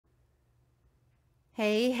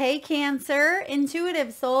Hey, Cancer.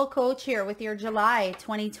 Intuitive Soul Coach here with your July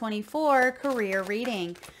 2024 career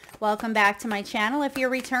reading. Welcome back to my channel if you're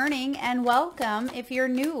returning, and welcome if you're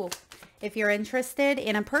new. If you're interested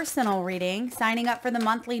in a personal reading, signing up for the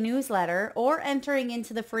monthly newsletter, or entering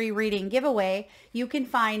into the free reading giveaway, you can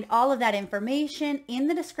find all of that information in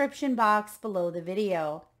the description box below the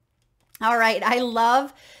video. All right, I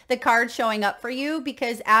love the card showing up for you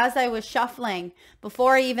because as I was shuffling,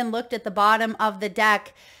 before I even looked at the bottom of the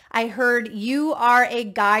deck, I heard you are a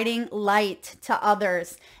guiding light to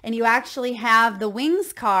others. And you actually have the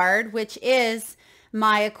Wings card, which is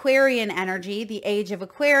my Aquarian energy, the age of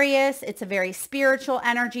Aquarius. It's a very spiritual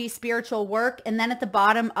energy, spiritual work. And then at the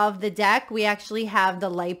bottom of the deck, we actually have the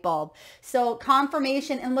light bulb. So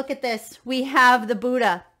confirmation, and look at this, we have the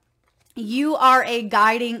Buddha. You are a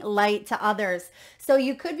guiding light to others. So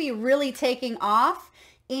you could be really taking off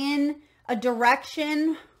in a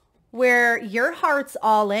direction where your heart's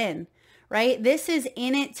all in, right? This is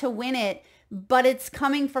in it to win it, but it's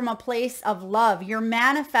coming from a place of love. You're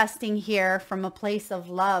manifesting here from a place of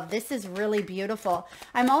love. This is really beautiful.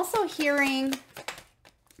 I'm also hearing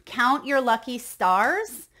count your lucky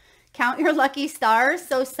stars. Count your lucky stars.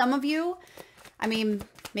 So some of you,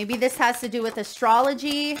 maybe this has to do with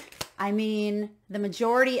astrology. The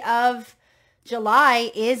majority of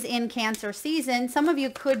July is in Cancer season. Some of you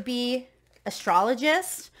could be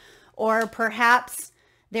astrologists, or perhaps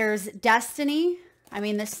there's destiny.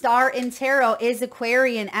 The star in tarot is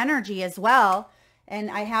Aquarian energy as well. And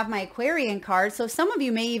I have my Aquarian card. So some of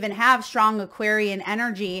you may even have strong Aquarian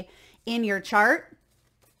energy in your chart.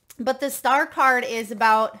 But the star card is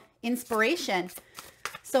about inspiration.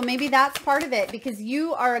 So maybe that's part of it, because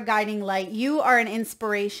you are a guiding light. You are an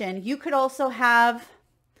inspiration. You could also have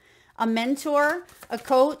a mentor, a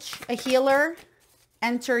coach, a healer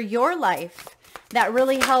enter your life that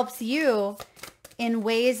really helps you in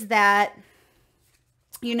ways that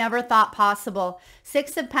you never thought possible.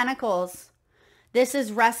 Six of Pentacles. This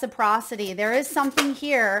is reciprocity. There is something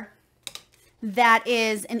here that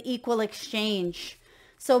is an equal exchange.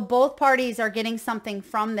 So both parties are getting something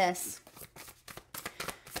from this.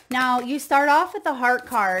 Now, you start off with the Heart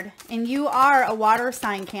card, and you are a water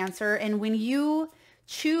sign, Cancer. And when you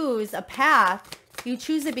choose a path, you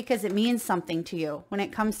choose it because it means something to you when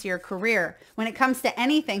it comes to your career, when it comes to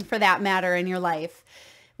anything for that matter in your life,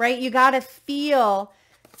 right? You got to feel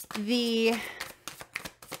the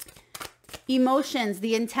emotions,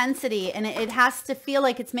 the intensity, and it has to feel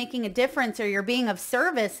like it's making a difference, or you're being of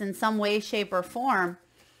service in some way, shape, or form.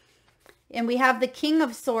 And we have the King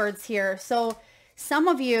of Swords here. So some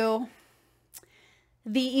of you,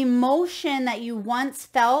 the emotion that you once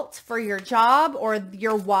felt for your job or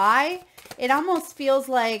your why, it almost feels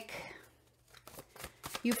like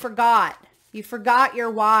you forgot. You forgot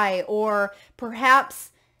your why, or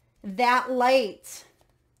perhaps that light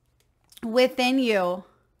within you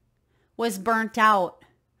was burnt out,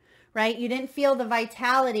 right? You didn't feel the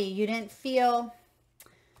vitality. You didn't feel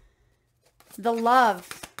the love.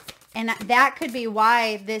 And that could be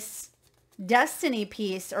why this destiny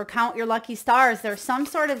piece, or count your lucky stars, there's some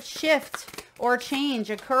sort of shift or change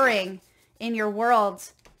occurring in your world.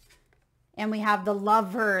 And we have the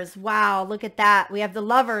Lovers. Wow, look at that. We have the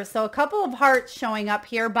Lovers. So a couple of hearts showing up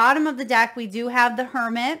here. Bottom of the deck, we do have the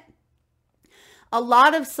Hermit. A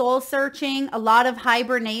lot of soul searching, a lot of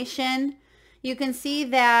hibernation. You can see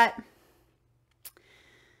that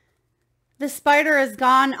the spider has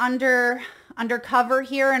gone undercover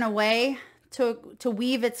here in a way to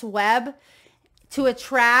weave its web to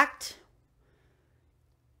attract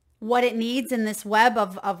what it needs in this web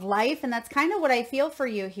of life. And that's kind of what I feel for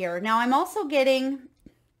you here. Now, I'm also getting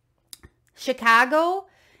Chicago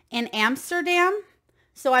and Amsterdam.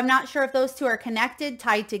 So I'm not sure if those two are connected,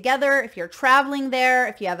 tied together, if you're traveling there,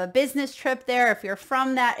 if you have a business trip there, if you're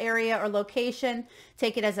from that area or location,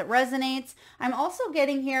 take it as it resonates. I'm also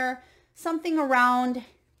getting here something around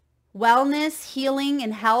wellness, healing,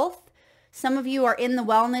 and health. Some of you are in the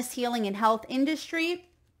wellness, healing, and health industry.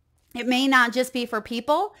 It may not just be for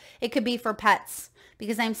people. It could be for pets,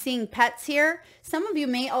 because I'm seeing pets here. Some of you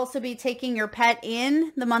may also be taking your pet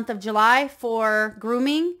in the month of July for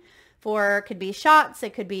grooming, it could be shots,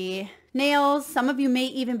 it could be nails. Some of you may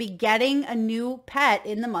even be getting a new pet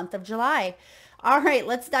in the month of July. All right,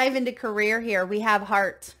 let's dive into career here. We have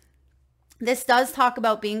Heart. This does talk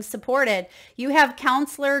about being supported. You have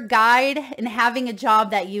counselor, guide, and having a job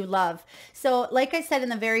that you love. So like I said in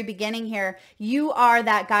the very beginning here, you are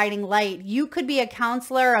that guiding light. You could be a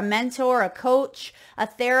counselor, a mentor, a coach, a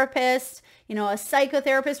therapist, a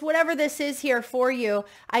psychotherapist, whatever this is here for you.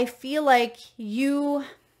 I feel like your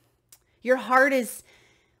heart is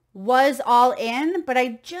was all in, but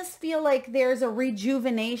I just feel like there's a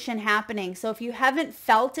rejuvenation happening. So if you haven't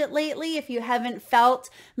felt it lately, if you haven't felt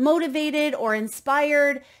motivated or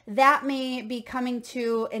inspired, that may be coming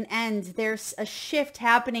to an end. There's a shift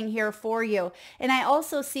happening here for you. And I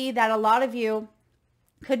also see that a lot of you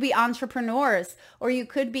could be entrepreneurs, or you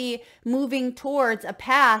could be moving towards a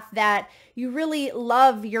path that you really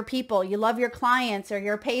love your people. You love your clients or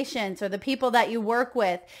your patients or the people that you work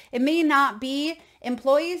with. It may not be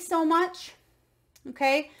employees so much.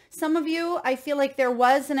 Okay. Some of you, I feel like there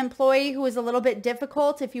was an employee who was a little bit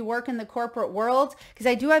difficult if you work in the corporate world, because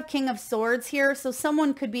I do have King of Swords here. So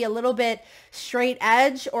someone could be a little bit straight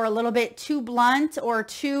edge or a little bit too blunt or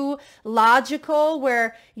too logical,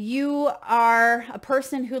 where you are a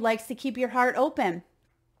person who likes to keep your heart open.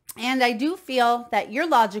 And I do feel that you're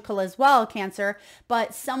logical as well, Cancer,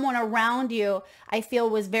 but someone around you, I feel,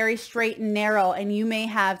 was very straight and narrow, and you may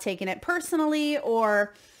have taken it personally,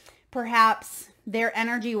 or perhaps their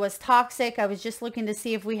energy was toxic. I was just looking to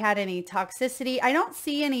see if we had any toxicity. I don't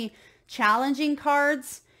see any challenging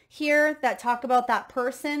cards here that talk about that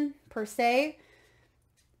person per se.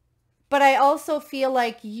 But I also feel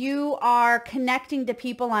like you are connecting to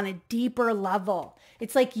people on a deeper level.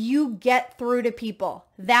 It's like you get through to people.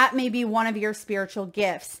 That may be one of your spiritual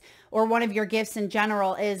gifts, or one of your gifts in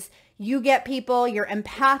general, is you get people, you're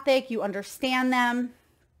empathic, you understand them.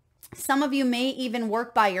 Some of you may even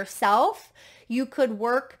work by yourself. You could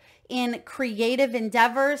work in creative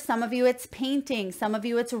endeavors. Some of you it's painting. Some of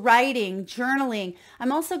you it's writing, journaling.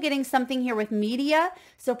 I'm also getting something here with media.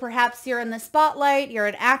 So perhaps you're in the spotlight, you're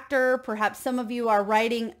an actor. Perhaps some of you are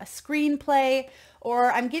writing a screenplay,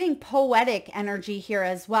 or I'm getting poetic energy here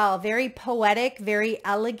as well. Very poetic, very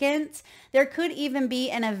elegant. There could even be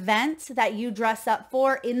an event that you dress up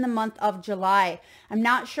for in the month of July. I'm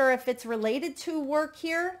not sure if it's related to work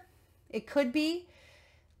here. It could be.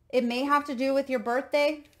 It may have to do with your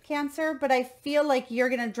birthday, Cancer, but I feel like you're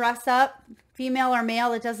going to dress up, female or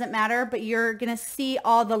male, it doesn't matter, but you're going to see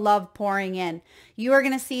all the love pouring in. You are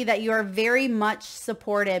going to see that you are very much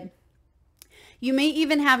supported. You may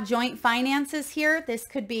even have joint finances here. This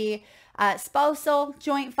could be spousal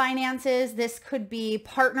joint finances. This could be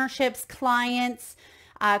partnerships, clients,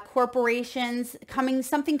 corporations,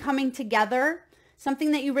 something coming together,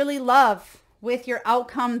 something that you really love with your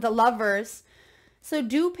outcome, the lovers. So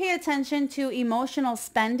do pay attention to emotional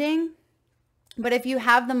spending. But if you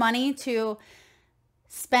have the money to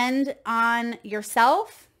spend on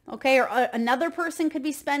yourself, okay, or another person could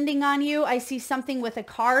be spending on you. I see something with a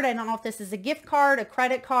card. I don't know if this is a gift card, a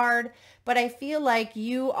credit card, but I feel like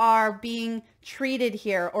you are being treated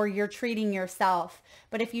here, or you're treating yourself.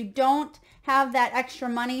 But if you don't have that extra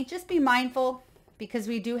money, just be mindful, because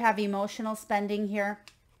we do have emotional spending here.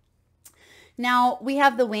 Now we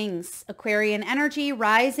have the wings, Aquarian energy,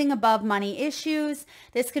 rising above money issues.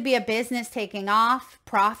 This could be a business taking off,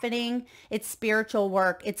 profiting. It's spiritual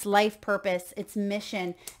work. It's life purpose. It's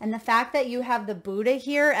mission. And the fact that you have the Buddha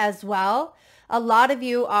here as well, a lot of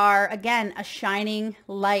you are, again, a shining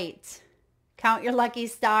light. Count your lucky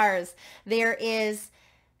stars. There is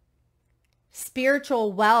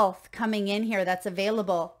spiritual wealth coming in here that's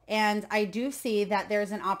available. And I do see that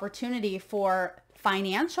there's an opportunity for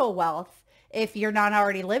financial wealth if you're not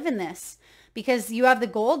already living this, because you have the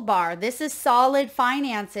gold bar. This is solid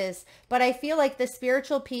finances, but I feel like the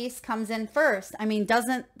spiritual piece comes in first. I mean,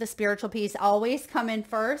 doesn't the spiritual piece always come in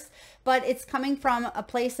first? But it's coming from a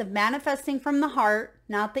place of manifesting from the heart,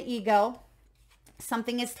 not the ego.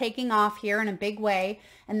 Something is taking off here in a big way,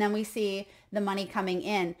 and then we see the money coming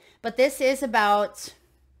in. But this is about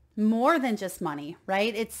more than just money,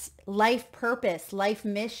 right? It's life purpose, life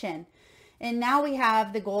mission. And now we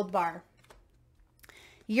have the gold bar.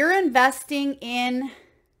 You're investing in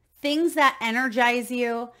things that energize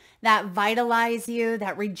you, that vitalize you,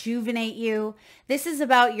 that rejuvenate you. This is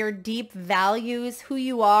about your deep values, who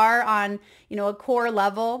you are on, a core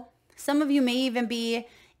level. Some of you may even be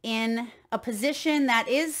in a position that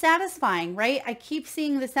is satisfying, right? I keep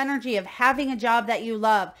seeing this energy of having a job that you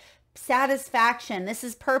love, satisfaction. This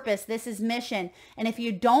is purpose. This is mission. And if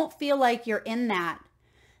you don't feel like you're in that,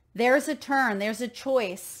 there's a turn, there's a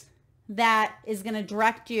choice that is going to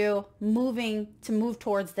direct you move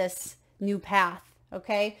towards this new path,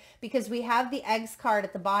 okay? Because we have the eggs card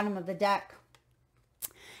at the bottom of the deck,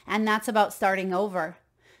 and that's about starting over.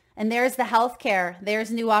 And there's the healthcare,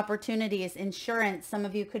 there's new opportunities, insurance. Some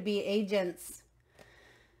of you could be agents.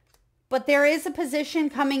 But there is a position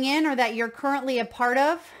coming in, or that you're currently a part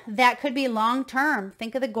of, that could be long-term.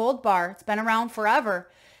 Think of the gold bar. It's been around forever.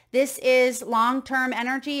 This is long-term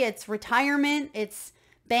energy. It's retirement. It's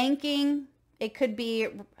banking. It could be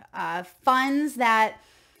funds that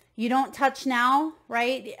You don't touch now,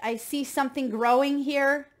 right? I see something growing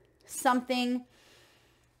here, something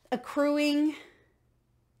accruing,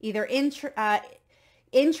 either interest,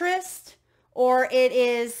 or it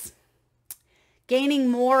is gaining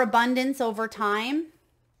more abundance over time,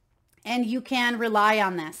 and you can rely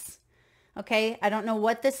on this. Okay, I don't know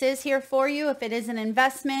what this is here for you, if it is an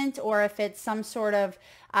investment or if it's some sort of,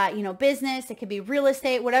 business. It could be real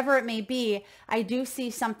estate, whatever it may be. I do see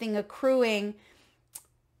something accruing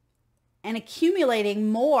and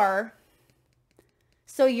accumulating more.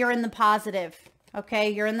 So you're in the positive. Okay,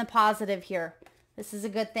 you're in the positive here. This is a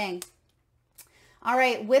good thing. All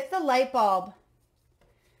right, with the light bulb,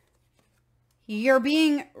 you're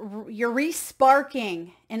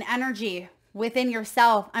re-sparking an energy within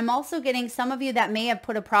yourself. I'm also getting some of you that may have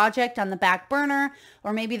put a project on the back burner,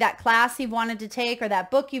 or maybe that class you've wanted to take or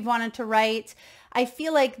that book you've wanted to write. I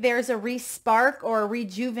feel like there's a re-spark or a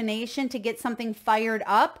rejuvenation to get something fired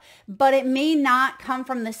up, but it may not come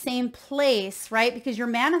from the same place, right? Because you're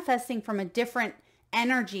manifesting from a different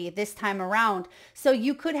energy this time around. So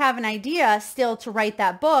you could have an idea still to write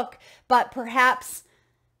that book, but perhaps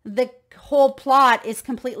the whole plot is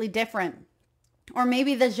completely different. Or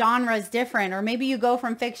maybe the genre is different, or maybe you go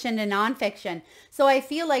from fiction to nonfiction. So I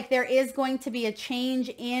feel like there is going to be a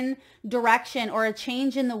change in direction or a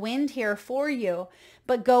change in the wind here for you,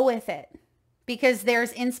 but go with it, because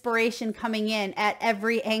there's inspiration coming in at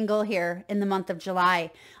every angle here in the month of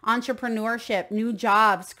July. Entrepreneurship, new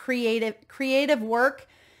jobs, creative work,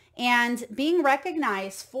 and being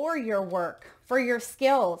recognized for your work, for your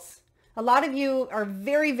skills. A lot of you are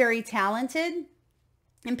very, very talented,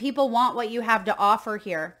 and people want what you have to offer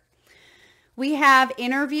here. We have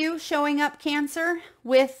interview showing up, Cancer,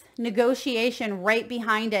 with negotiation right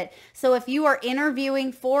behind it. So if you are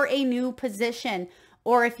interviewing for a new position,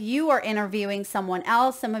 or if you are interviewing someone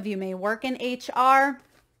else, some of you may work in HR.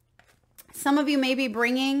 Some of you may be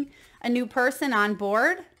bringing a new person on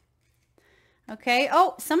board. Okay.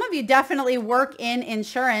 Oh, some of you definitely work in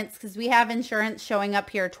insurance, because we have insurance showing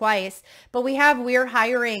up here twice, but we're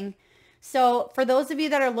hiring. So for those of you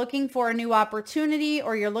that are looking for a new opportunity,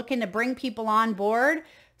 or you're looking to bring people on board,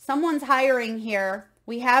 someone's hiring here.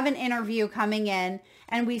 We have an interview coming in,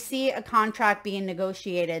 and we see a contract being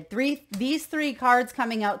negotiated. These three cards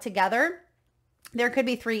coming out together. There could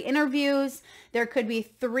be 3 interviews. There could be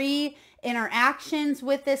 3 interactions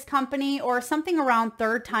with this company, or something around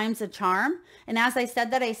 3rd time's a charm. And as I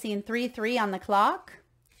said that, I seen 3-3 on the clock.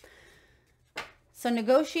 So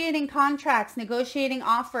negotiating contracts, negotiating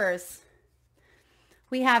offers.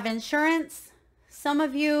 We have insurance. Some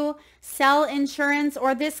of you sell insurance,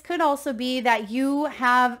 or this could also be that you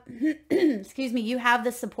have, excuse me, you have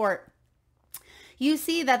the support. You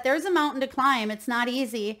see that there's a mountain to climb. It's not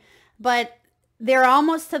easy, but they're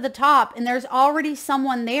almost to the top, and there's already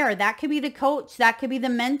someone there. That could be the coach. That could be the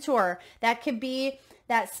mentor. That could be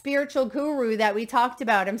that spiritual guru that we talked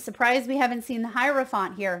about. I'm surprised we haven't seen the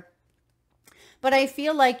Hierophant here. But I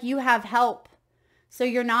feel like you have help. So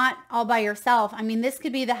you're not all by yourself. I mean, this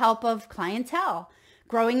could be the help of clientele,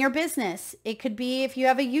 growing your business. It could be if you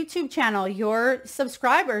have a YouTube channel, your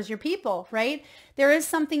subscribers, your people, right? There is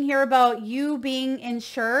something here about you being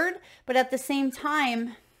insured, but at the same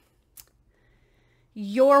time,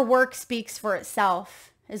 your work speaks for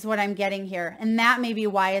itself is what I'm getting here. And that may be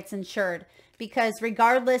why it's insured, because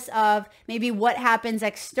regardless of maybe what happens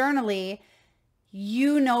externally,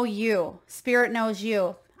 you know you. Spirit knows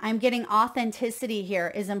you. I'm getting authenticity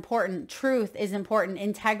here is important. Truth is important.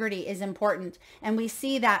 Integrity is important. And we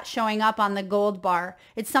see that showing up on the gold bar.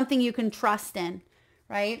 It's something you can trust in,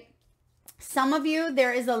 right? Some of you,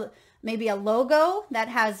 there is maybe a logo that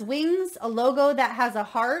has wings, a logo that has a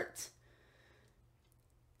heart.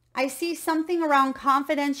 I see something around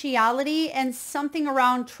confidentiality and something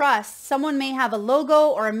around trust. Someone may have a logo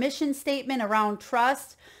or a mission statement around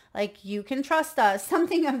trust, like you can trust us,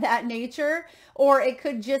 something of that nature. Or it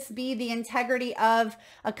could just be the integrity of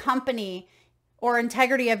a company or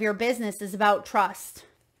integrity of your business is about trust.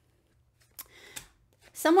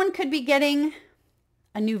 Someone could be getting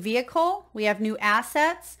a new vehicle. We have new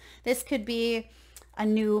assets. This could be a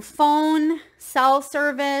new phone, cell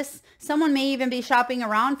service. Someone may even be shopping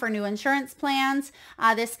around for new insurance plans.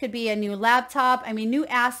 This could be a new laptop. I mean, new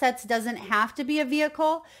assets doesn't have to be a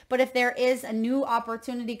vehicle, but if there is a new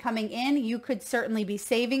opportunity coming in, you could certainly be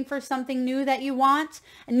saving for something new that you want,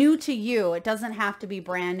 new to you. It doesn't have to be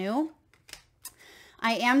brand new.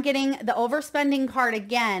 I am getting the overspending card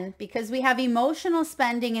again because we have emotional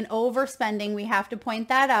spending and overspending. We have to point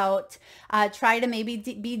that out. Try to maybe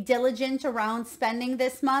be diligent around spending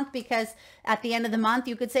this month, because at the end of the month,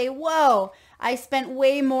 you could say, whoa, I spent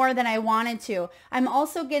way more than I wanted to. I'm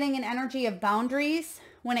also getting an energy of boundaries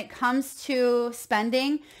when it comes to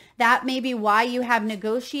spending. That may be why you have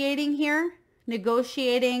negotiating here,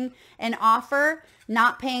 negotiating an offer,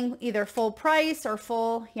 not paying either full price or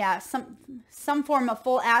full, some form of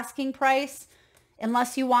full asking price,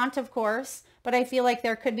 unless you want, of course. But I feel like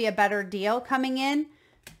there could be a better deal coming in.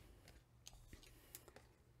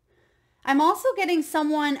 I'm also getting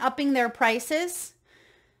someone upping their prices.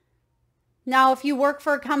 Now, if you work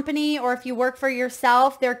for a company or if you work for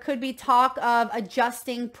yourself, there could be talk of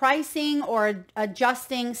adjusting pricing or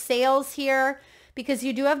adjusting sales here, because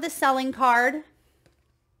you do have the selling card.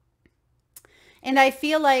 And I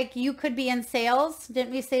feel like you could be in sales.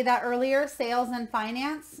 Didn't we say that earlier? Sales and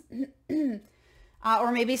finance.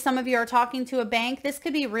 Or maybe some of you are talking to a bank. This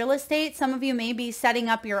could be real estate. Some of you may be setting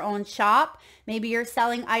up your own shop. Maybe you're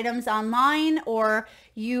selling items online, or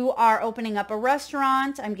you are opening up a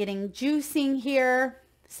restaurant. I'm getting juicing here.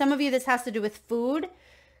 Some of you, this has to do with food,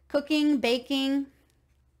 cooking, baking.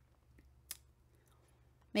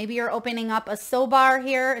 Maybe you're opening up a bar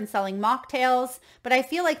here and selling mocktails. But I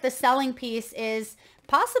feel like the selling piece is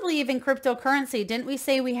possibly even cryptocurrency. Didn't we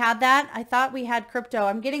say we had that? I thought we had crypto.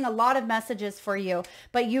 I'm getting a lot of messages for you.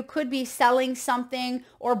 But you could be selling something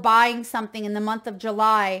or buying something in the month of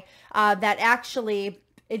July that actually,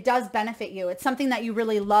 it does benefit you. It's something that you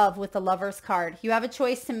really love with the Lover's card. You have a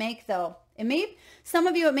choice to make, though. Some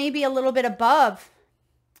of you, it may be a little bit above.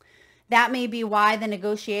 That may be why the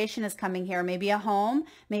negotiation is coming here. Maybe a home,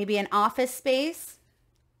 maybe an office space,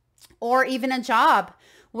 or even a job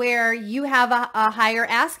where you have a higher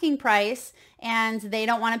asking price and they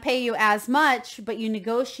don't want to pay you as much, but you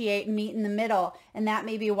negotiate and meet in the middle. And that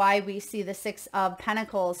may be why we see the Six of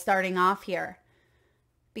Pentacles starting off here.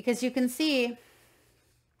 Because you can see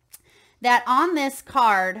that on this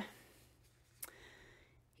card,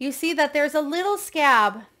 you see that there's a little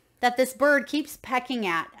scab that this bird keeps pecking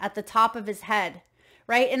at the top of his head,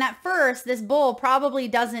 right? And at first, this bull probably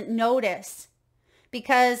doesn't notice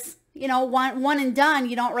because, you know, one and done,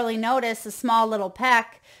 you don't really notice a small little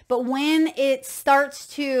peck. But when it starts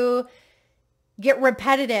to get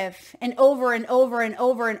repetitive and over and over and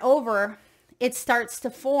over and over, it starts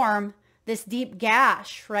to form this deep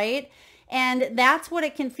gash, right? And that's what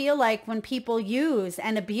it can feel like when people use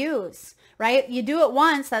and abuse, right? You do it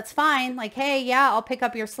once, that's fine. Like, hey, yeah, I'll pick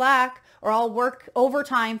up your slack or I'll work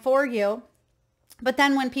overtime for you. But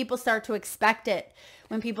then when people start to expect it,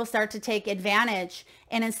 when people start to take advantage,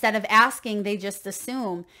 and instead of asking, they just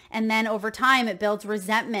assume. And then over time, it builds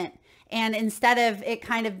resentment. And instead of it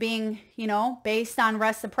kind of being, you know, based on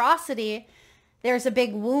reciprocity, there's a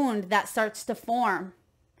big wound that starts to form.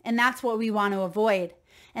 And that's what we want to avoid.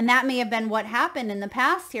 And that may have been what happened in the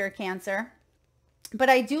past here, Cancer. But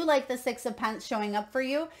I do like the Six of Pentacles showing up for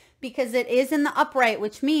you because it is in the upright,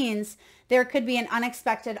 which means there could be an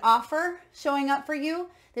unexpected offer showing up for you.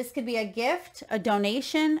 This could be a gift, a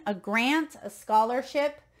donation, a grant, a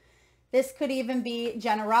scholarship. This could even be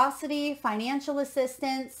generosity, financial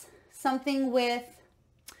assistance, something with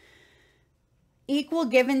equal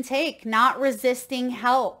give and take, not resisting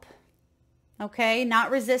help. Okay, not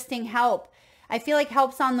resisting help. I feel like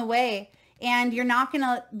help's on the way. And you're not going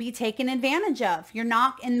to be taken advantage of. You're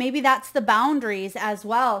not, and maybe that's the boundaries as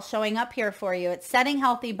well showing up here for you. It's setting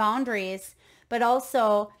healthy boundaries, but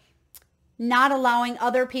also not allowing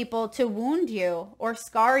other people to wound you or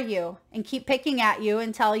scar you and keep picking at you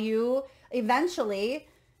until you eventually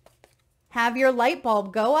have your light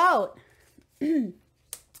bulb go out.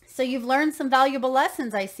 So you've learned some valuable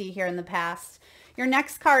lessons I see here in the past. Your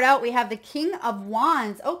next card out, we have the King of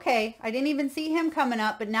Wands. Okay, I didn't even see him coming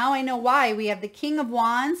up, but now I know why. We have the King of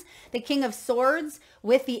Wands, the King of Swords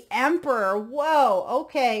with the Emperor. Whoa,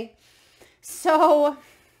 okay. So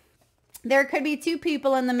there could be two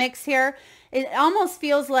people in the mix here. It almost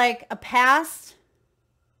feels like a past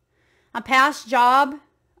job,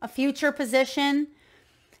 a future position.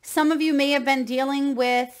 Some of you may have been dealing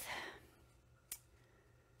with...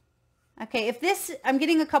 Okay, if this, I'm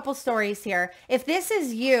getting a couple stories here. If this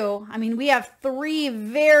is you, I mean, we have three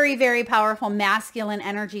very, very powerful masculine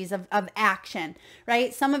energies of action,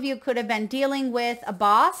 right? Some of you could have been dealing with a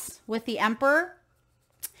boss, with the Emperor,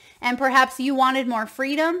 and perhaps you wanted more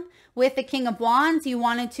freedom with the King of Wands. You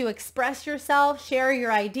wanted to express yourself, share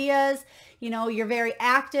your ideas. You know, you're very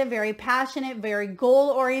active, very passionate, very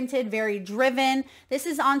goal-oriented, very driven. This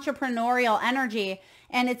is entrepreneurial energy.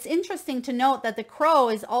 And it's interesting to note that the crow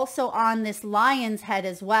is also on this lion's head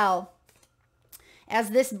as well, as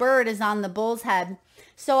this bird is on the bull's head.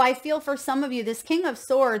 So I feel for some of you, this King of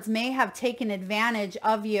Swords may have taken advantage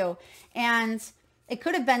of you, and it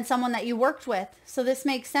could have been someone that you worked with. So this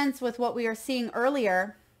makes sense with what we were seeing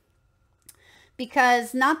earlier,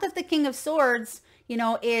 because not that the King of Swords, you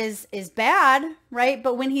know, is bad, right?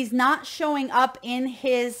 But when he's not showing up in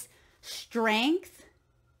his strength,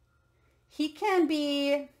 he can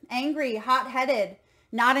be angry, hot-headed,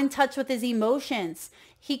 not in touch with his emotions.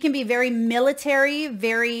 He can be very military,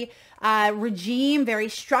 very regime, very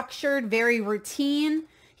structured, very routine.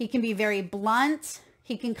 He can be very blunt.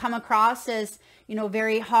 He can come across as, you know,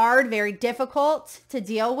 very hard, very difficult to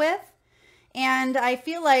deal with. And I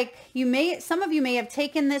feel like some of you may have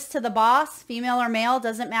taken this to the boss, female or male,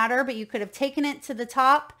 doesn't matter, but you could have taken it to the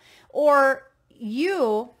top, or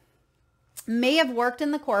you may have worked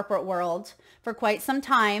in the corporate world for quite some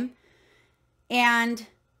time and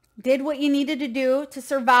did what you needed to do to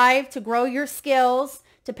survive, to grow your skills,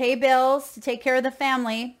 to pay bills, to take care of the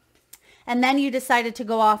family, and then you decided to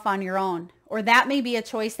go off on your own. Or that may be a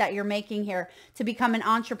choice that you're making here, to become an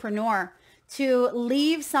entrepreneur, to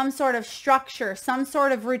leave some sort of structure, some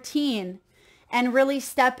sort of routine, and really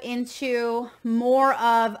step into more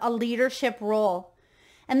of a leadership role.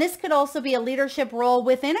 And this could also be a leadership role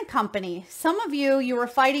within a company. Some of you, you were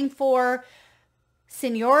fighting for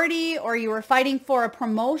seniority, or you were fighting for a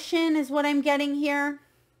promotion is what I'm getting here.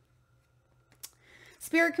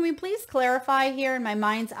 Spirit, can we please clarify here in my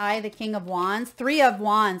mind's eye, the King of Wands? Three of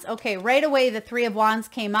Wands. Okay, right away the Three of Wands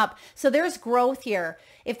came up. So there's growth here.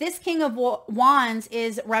 If this King of Wands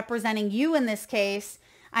is representing you in this case,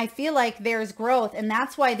 I feel like there's growth. And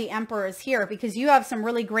that's why the Emperor is here, because you have some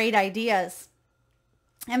really great ideas.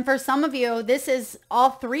 And for some of you, this is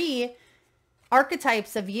all three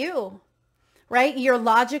archetypes of you, right? You're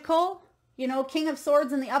logical. You know, King of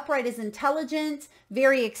Swords in the upright is intelligent,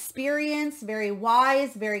 very experienced, very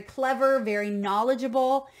wise, very clever, very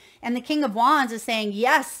knowledgeable. And the King of Wands is saying,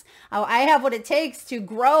 yes, I have what it takes to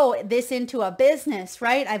grow this into a business,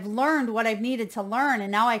 right? I've learned what I've needed to learn,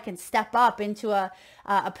 and now I can step up into a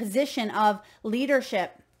position of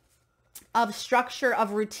leadership, of structure,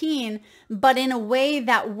 of routine, but in a way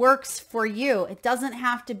that works for you. It doesn't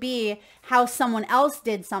have to be how someone else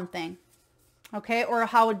did something. Okay, or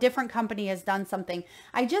how a different company has done something.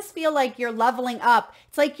 I just feel like you're leveling up.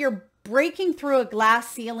 It's like you're breaking through a glass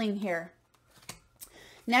ceiling here.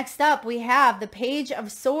 Next up, we have the Page of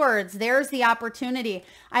Swords. There's the opportunity.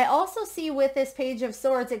 I also see with this Page of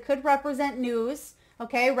Swords, it could represent news.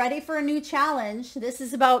 Okay, ready for a new challenge. This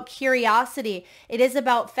is about curiosity. It is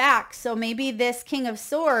about facts. So maybe this King of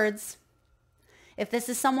Swords, if this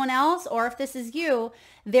is someone else or if this is you,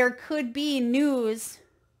 there could be news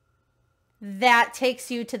that takes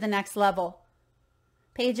you to the next level.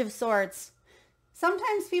 Page of Swords.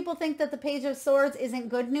 Sometimes people think that the Page of Swords isn't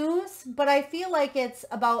good news, but I feel like it's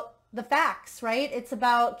about the facts, right? It's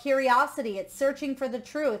about curiosity. It's searching for the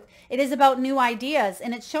truth. It is about new ideas,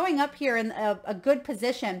 and it's showing up here in a good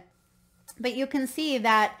position. But you can see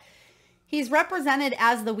that he's represented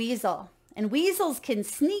as the weasel, and weasels can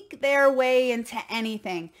sneak their way into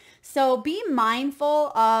anything. So be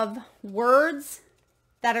mindful of words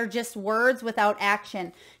that are just words without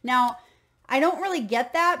action. Now, I don't really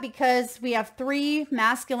get that because we have three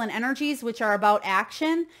masculine energies which are about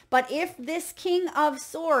action. But if this King of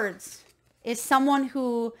Swords is someone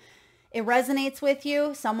who it resonates with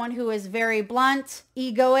you, someone who is very blunt,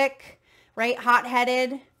 egoic, right,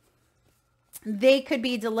 hot-headed, they could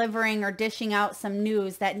be delivering or dishing out some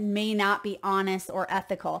news that may not be honest or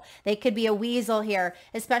ethical. They could be a weasel here,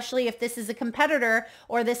 especially if this is a competitor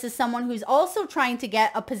or this is someone who's also trying to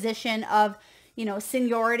get a position of, you know,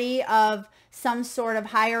 seniority, of some sort of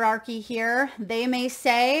hierarchy here. They may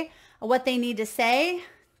say what they need to say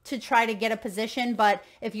to try to get a position, but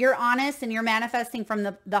if you're honest and you're manifesting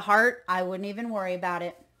from the heart, I wouldn't even worry about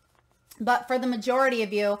it. But for the majority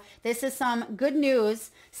of you, this is some good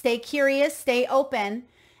news. Stay curious, stay open,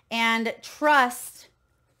 and trust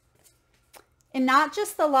in not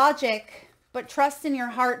just the logic, but trust in your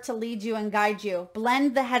heart to lead you and guide you.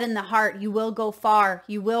 Blend the head and the heart. You will go far.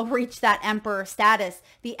 You will reach that emperor status.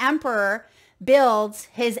 The emperor builds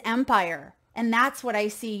his empire, and that's what I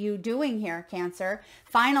see you doing here, Cancer.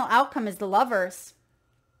 Final outcome is the Lovers.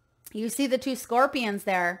 You see the two scorpions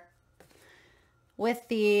there with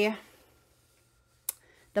the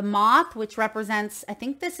moth, which represents, I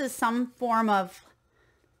think this is some form of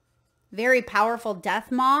very powerful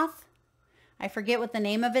death moth. I forget what the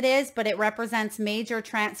name of it is, but it represents major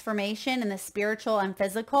transformation in the spiritual and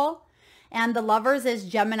physical. And the Lovers is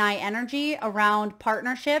Gemini energy around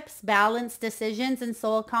partnerships, balance, decisions, and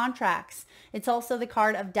soul contracts. It's also the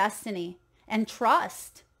card of destiny and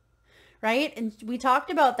trust, right? And we talked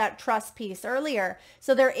about that trust piece earlier.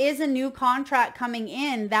 So there is a new contract coming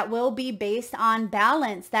in that will be based on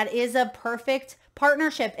balance. That is a perfect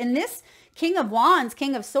partnership. And this King of Wands,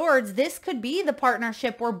 King of Swords, this could be the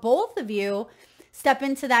partnership where both of you step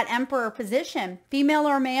into that Emperor position, female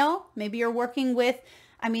or male. Maybe you're working with,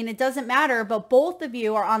 I mean, it doesn't matter, but both of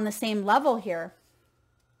you are on the same level here.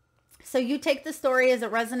 So you take the story as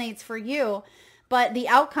it resonates for you, but the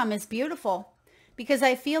outcome is beautiful because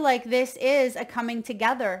I feel like this is a coming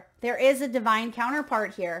together. There is a divine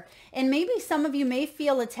counterpart here. And maybe some of you may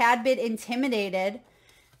feel a tad bit intimidated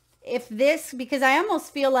if this, because I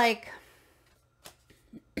almost feel like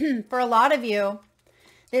for a lot of you,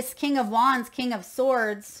 this King of Wands, King of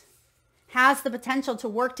Swords has the potential to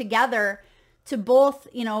work together to both,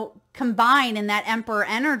 you know, combine in that Emperor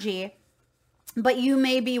energy. But you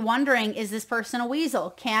may be wondering, is this person a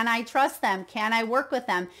weasel? Can I trust them? Can I work with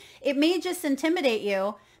them? It may just intimidate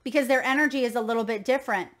you because their energy is a little bit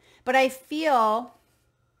different. But I feel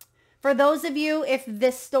for those of you, if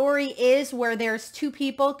this story is where there's two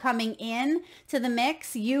people coming in to the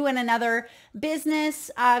mix, you and another business,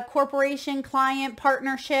 corporation, client,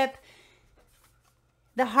 partnership,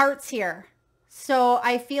 the heart's here. So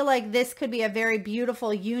I feel like this could be a very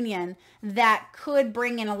beautiful union that could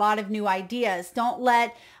bring in a lot of new ideas. Don't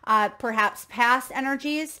let perhaps past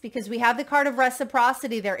energies, because we have the card of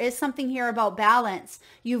reciprocity. There is something here about balance.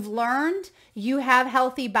 You've learned, you have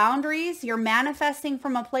healthy boundaries. You're manifesting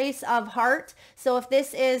from a place of heart. So if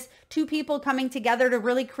this is two people coming together to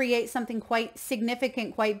really create something quite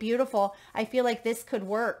significant, quite beautiful, I feel like this could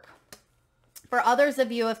work. For others of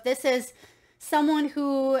you, if this is someone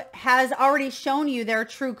who has already shown you their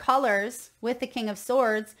true colors with the King of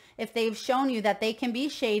Swords, if they've shown you that they can be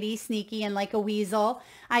shady, sneaky, and like a weasel,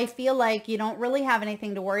 I feel like you don't really have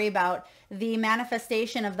anything to worry about. The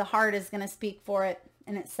manifestation of the heart is going to speak for it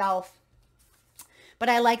in itself. But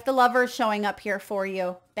I like the Lovers showing up here for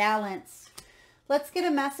you. Balance. Let's get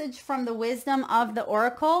a message from the wisdom of the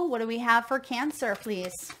Oracle. What do we have for Cancer,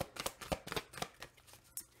 please?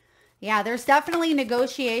 Yeah, there's definitely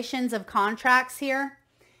negotiations of contracts here.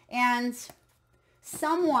 And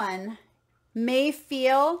someone may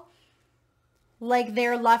feel like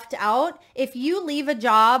they're left out. If you leave a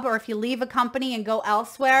job or if you leave a company and go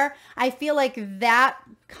elsewhere, I feel like that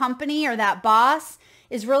company or that boss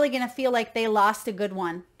is really going to feel like they lost a good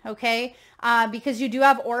one, okay? Because you do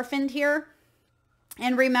have orphaned here.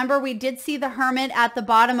 And remember, we did see the Hermit at the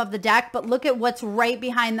bottom of the deck, but look at what's right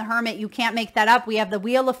behind the Hermit. You can't make that up. We have the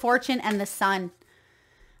Wheel of Fortune and the Sun.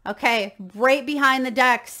 Okay, right behind the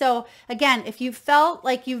deck. So again, if you felt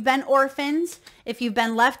like you've been orphaned, if you've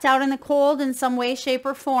been left out in the cold in some way, shape,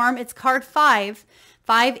 or form, it's card 5.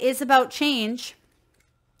 5 is about change.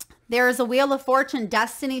 There is a Wheel of Fortune,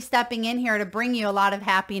 destiny stepping in here to bring you a lot of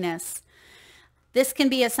happiness. This can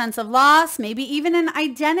be a sense of loss, maybe even an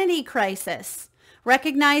identity crisis.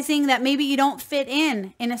 Recognizing that maybe you don't fit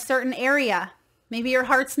in a certain area. Maybe your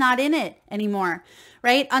heart's not in it anymore,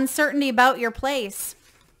 right? Uncertainty about your place.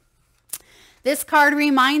 This card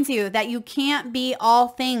reminds you that you can't be all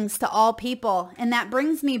things to all people. And that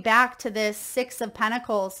brings me back to this 6 of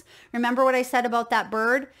Pentacles. Remember what I said about that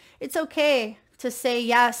bird? It's okay to say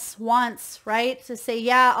yes once, right? To say,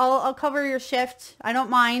 yeah, I'll cover your shift. I don't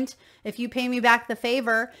mind if you pay me back the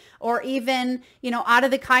favor, or even, you know, out of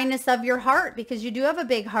the kindness of your heart, because you do have a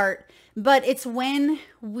big heart. But it's when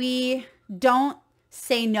we don't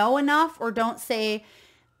say no enough, or don't say,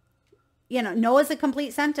 you know, no is a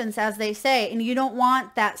complete sentence, as they say, and you don't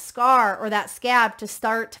want that scar or that scab to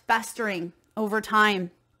start festering over time.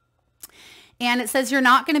 And it says you're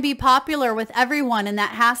not going to be popular with everyone, and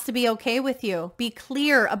that has to be okay with you. Be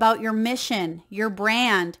clear about your mission, your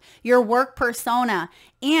brand, your work persona,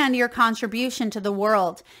 and your contribution to the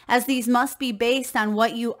world, as these must be based on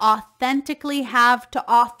what you authentically have to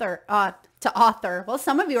author. Well,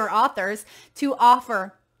 some of you are authors, to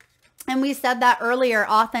offer. And we said that earlier,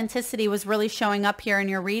 authenticity was really showing up here in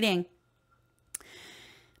your reading.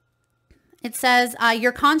 It says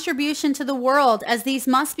your contribution to the world, as these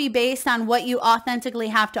must be based on what you authentically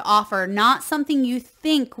have to offer, not something you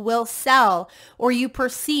think will sell or you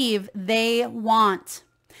perceive they want.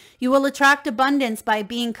 You will attract abundance by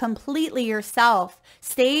being completely yourself.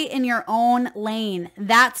 Stay in your own lane.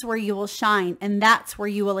 That's where you will shine, and that's where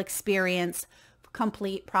you will experience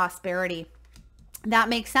complete prosperity. That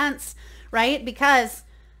makes sense, right? Because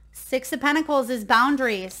 6 of Pentacles is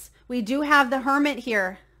boundaries. We do have the Hermit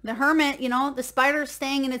here. The Hermit, you know, the spider's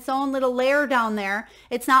staying in its own little lair down there.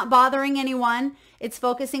 It's not bothering anyone. It's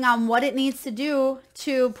focusing on what it needs to do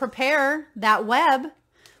to prepare that web,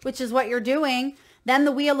 which is what you're doing. Then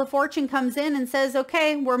the Wheel of Fortune comes in and says,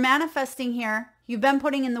 okay, we're manifesting here. You've been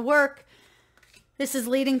putting in the work. This is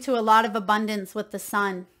leading to a lot of abundance with the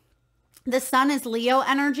Sun. The Sun is Leo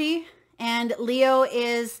energy, and Leo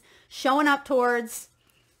is showing up towards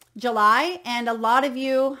July, and a lot of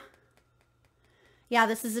you, yeah,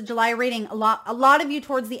 this is a July reading. A lot of you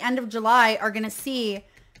towards the end of July are going to see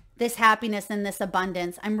this happiness and this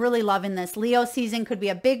abundance. I'm really loving this. Leo season could be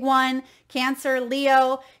a big one. Cancer,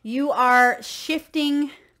 Leo, you are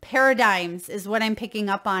shifting paradigms is what I'm picking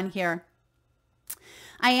up on here.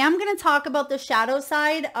 I am going to talk about the shadow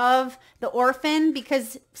side of the orphan,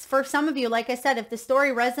 because for some of you, like I said, if the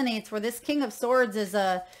story resonates where this King of Swords is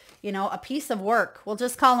a, you know, a piece of work, we'll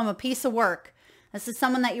just call him a piece of work. This is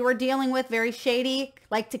someone that you were dealing with, very shady,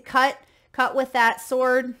 like to cut with that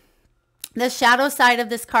sword. The shadow side of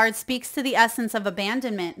this card speaks to the essence of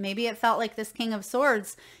abandonment. Maybe it felt like this King of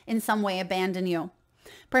Swords in some way abandoned you.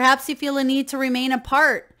 Perhaps you feel a need to remain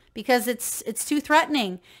apart because it's too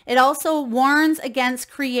threatening. It also warns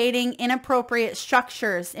against creating inappropriate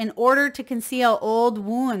structures in order to conceal old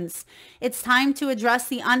wounds. It's time to address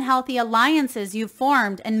the unhealthy alliances you've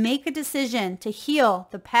formed and make a decision to heal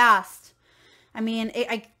the past. I mean,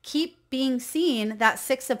 I keep being seen that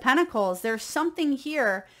Six of Pentacles. There's something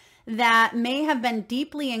here that may have been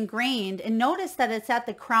deeply ingrained, and notice that it's at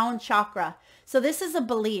the crown chakra. So this is a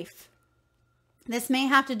belief. This may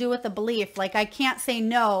have to do with a belief, like I can't say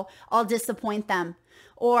no, I'll disappoint them.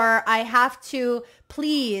 Or I have to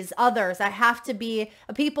please others. I have to be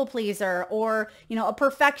a people pleaser, or, you know, a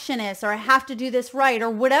perfectionist, or I have to do this right, or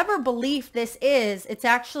whatever belief this is, it's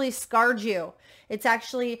actually scarred you. It's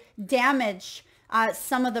actually damaged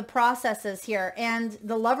some of the processes here. And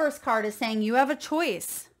the Lover's card is saying you have a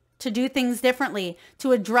choice to do things differently,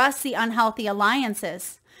 to address the unhealthy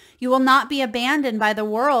alliances. You will not be abandoned by the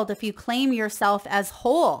world if you claim yourself as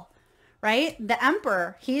whole, right? The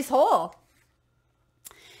Emperor, he's whole.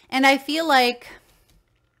 And I feel like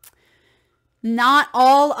not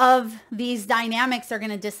all of these dynamics are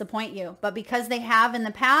going to disappoint you, but because they have in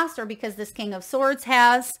the past, or because this King of Swords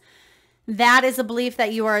has, that is a belief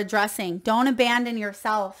that you are addressing. Don't abandon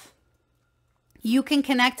yourself. You can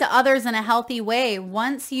connect to others in a healthy way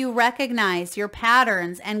once you recognize your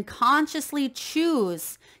patterns and consciously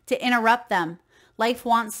choose to interrupt them. Life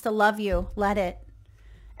wants to love you. Let it.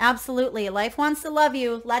 Absolutely. Life wants to love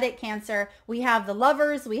you. Let it, Cancer. We have the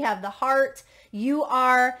Lovers. We have the Heart. You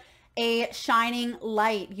are a shining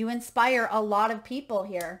light. You inspire a lot of people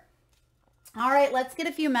here. All right, let's get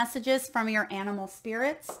a few messages from your animal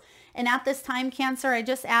spirits. And at this time, Cancer, I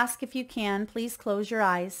just ask if you can, please close your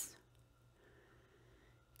eyes.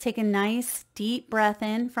 Take a nice deep breath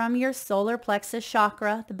in from your solar plexus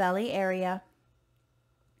chakra, the belly area.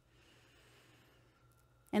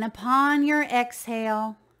 And upon your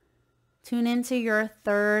exhale, tune into your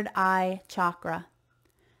third eye chakra,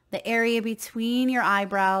 the area between your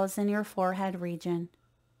eyebrows and your forehead region.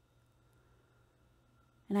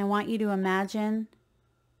 And I want you to imagine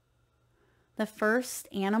the first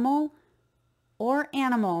animal or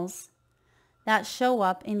animals that show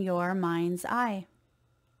up in your mind's eye.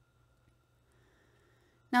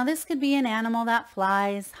 Now, this could be an animal that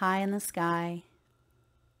flies high in the sky.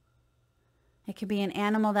 It could be an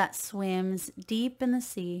animal that swims deep in the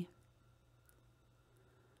sea.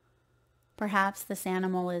 Perhaps this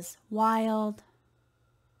animal is wild,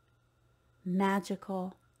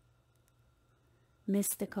 magical,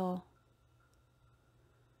 mystical,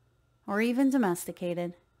 or even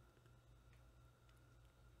domesticated.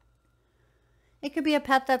 It could be a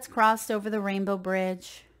pet that's crossed over the rainbow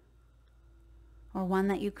bridge, or one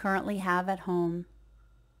that you currently have at home.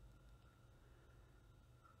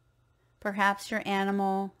 Perhaps your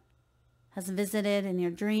animal has visited in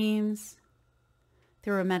your dreams,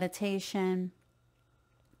 through a meditation,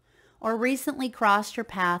 or recently crossed your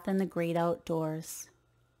path in the great outdoors.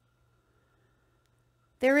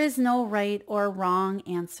 There is no right or wrong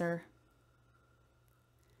answer.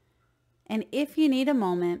 And if you need a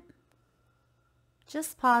moment,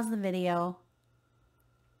 just pause the video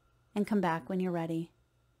and come back when you're ready.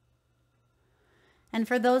 And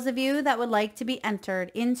for those of you that would like to be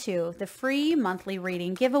entered into the free monthly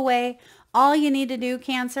reading giveaway, all you need to do,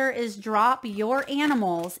 Cancer, is drop your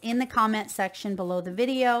animals in the comment section below the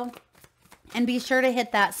video. And be sure to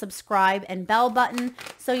hit that subscribe and bell button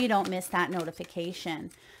so you don't miss that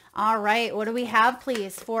notification. All right, what do we have,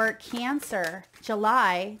 please, for Cancer,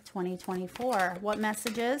 July 2024? What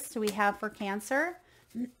messages do we have for Cancer?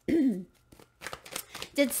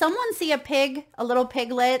 Did someone see a pig, a little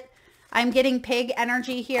piglet? I'm getting pig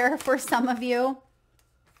energy here for some of you.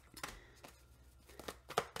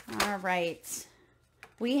 All right.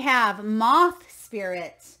 We have moth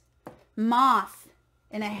spirit. Moth.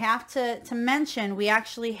 And I have to mention, we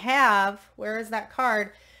actually have, where is that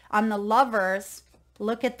card? On the lovers.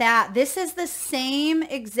 Look at that. This is the same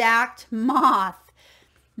exact moth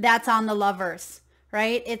that's on the lovers,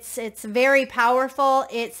 right? It's very powerful.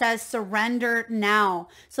 It says surrender now.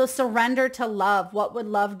 So surrender to love. What would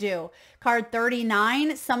love do? Card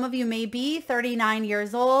 39. Some of you may be 39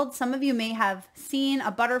 years old. Some of you may have seen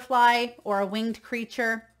a butterfly or a winged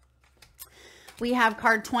creature. We have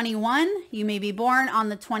card 21. You may be born on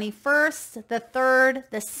the 21st, the 3rd,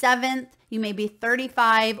 the 7th. You may be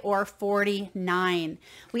 35 or 49.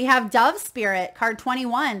 We have Dove Spirit, card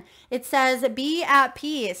 21. It says, be at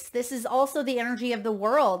peace. This is also the energy of the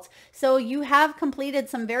world. So you have completed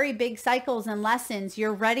some very big cycles and lessons.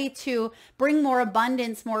 You're ready to bring more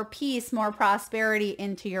abundance, more peace, more prosperity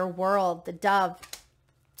into your world. The dove.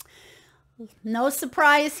 No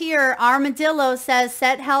surprise here. Armadillo says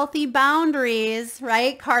set healthy boundaries,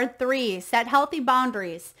 right? Card 3, set healthy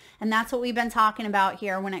boundaries. And that's what we've been talking about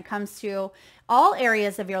here when it comes to all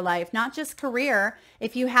areas of your life, not just career.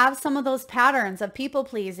 If you have some of those patterns of people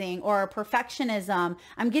pleasing or perfectionism,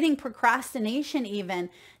 I'm getting procrastination even,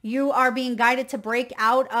 you are being guided to break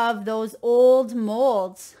out of those old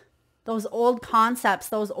molds, those old concepts,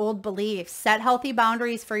 those old beliefs. Set healthy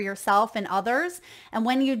boundaries for yourself and others. And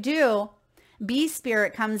when you do, Bee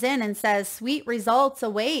Spirit comes in and says, sweet results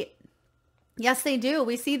await. Yes, they do.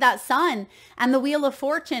 We see that sun and the Wheel of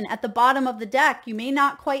Fortune at the bottom of the deck. You may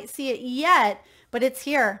not quite see it yet, but it's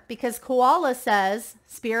here because Koala says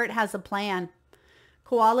Spirit has a plan.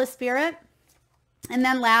 Koala Spirit. And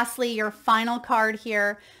then lastly, your final card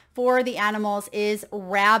here for the animals is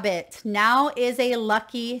Rabbit. Now is a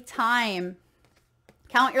lucky time.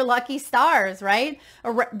 Count your lucky stars, right?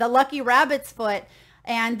 The lucky rabbit's foot.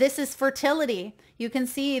 And this is fertility. You can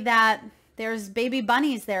see that there's baby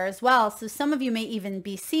bunnies there as well. So some of you may even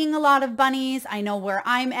be seeing a lot of bunnies. I know where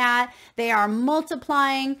I'm at. They are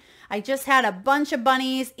multiplying. I just had a bunch of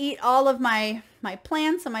bunnies eat all of my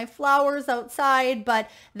plants and my flowers outside, but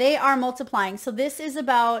they are multiplying. So this is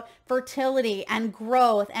about fertility and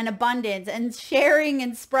growth and abundance and sharing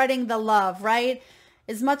and spreading the love, right?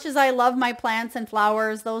 As much as I love my plants and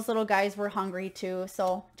flowers, those little guys were hungry too.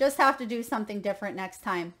 So just have to do something different next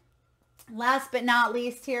time. Last but not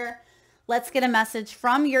least here, let's get a message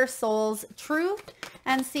from your soul's truth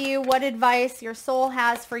and see what advice your soul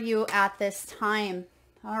has for you at this time.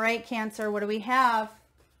 All right, Cancer, what do we have?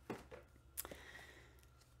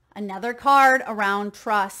 Another card around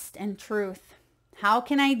trust and truth. How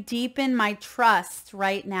can I deepen my trust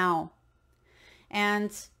right now?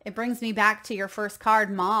 And it brings me back to your first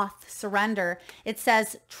card, Moth, surrender. It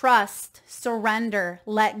says trust, surrender,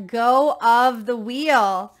 let go of the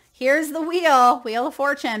wheel. Here's the wheel, Wheel of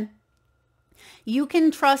Fortune. You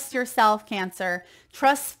can trust yourself, Cancer.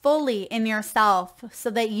 Trust fully in yourself so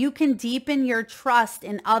that you can deepen your trust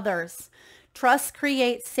in others. Trust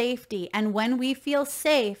creates safety, and when we feel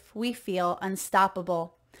safe, we feel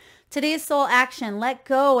unstoppable. Today's soul action, let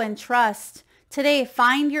go and trust. Today,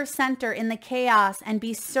 find your center in the chaos and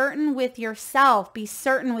be certain with yourself. Be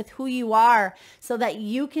certain with who you are so that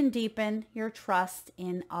you can deepen your trust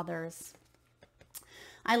in others.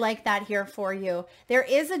 I like that here for you. There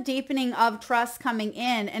is a deepening of trust coming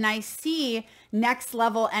in, and I see next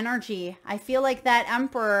level energy. I feel like that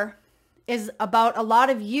Emperor is about a lot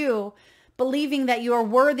of you believing that you are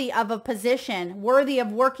worthy of a position, worthy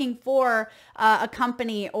of working for a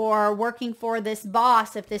company or working for this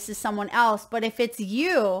boss if this is someone else. But if it's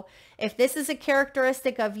you, if this is a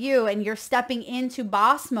characteristic of you and you're stepping into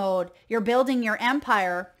boss mode, you're building your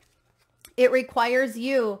empire, it requires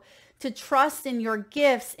you to trust in your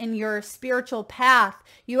gifts, in your spiritual path.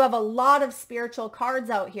 You have a lot of spiritual cards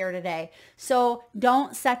out here today. So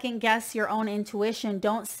don't second guess your own intuition.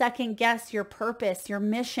 Don't second guess your purpose, your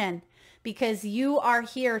mission, because you are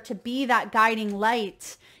here to be that guiding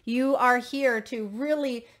light. You are here to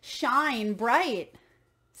really shine bright.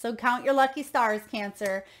 So count your lucky stars,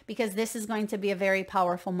 Cancer, because this is going to be a very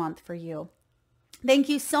powerful month for you. Thank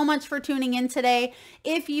you so much for tuning in today.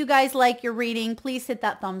 If you guys like your reading, please hit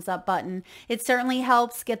that thumbs up button. It certainly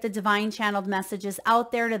helps get the divine channeled messages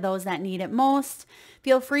out there to those that need it most.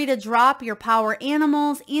 Feel free to drop your power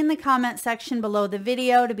animals in the comment section below the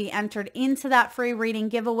video to be entered into that free reading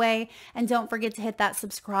giveaway. And don't forget to hit that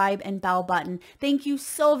subscribe and bell button. Thank you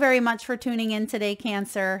so very much for tuning in today,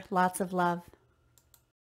 Cancer. Lots of love.